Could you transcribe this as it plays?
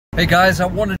Hey guys, I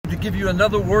wanted to give you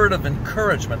another word of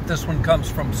encouragement. This one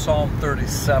comes from Psalm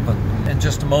 37. In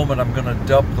just a moment, I'm going to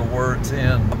dub the words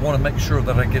in. I want to make sure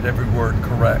that I get every word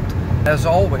correct. As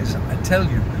always, I tell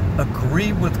you,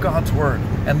 agree with God's word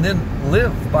and then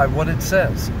live by what it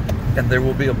says, and there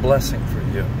will be a blessing for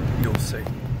you. You'll see.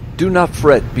 Do not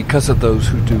fret because of those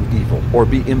who do evil, or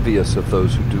be envious of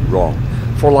those who do wrong.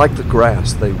 For like the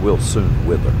grass, they will soon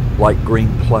wither. Like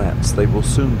green plants, they will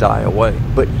soon die away.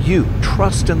 But you,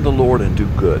 trust in the Lord and do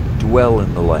good. Dwell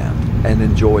in the land and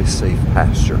enjoy safe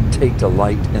pasture. Take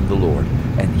delight in the Lord,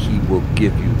 and He will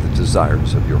give you the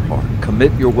desires of your heart.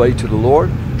 Commit your way to the Lord.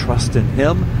 Trust in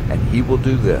Him, and He will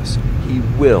do this. He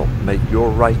will make your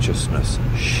righteousness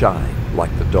shine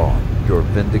like the dawn, your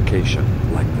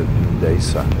vindication like the noonday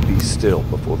sun. Be still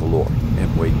before the Lord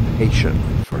and wait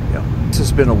patiently for Him. This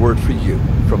has been a word for you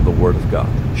from the Word of God.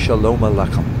 Shalom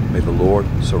Aleichem. May the Lord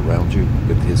surround you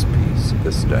with His peace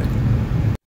this day.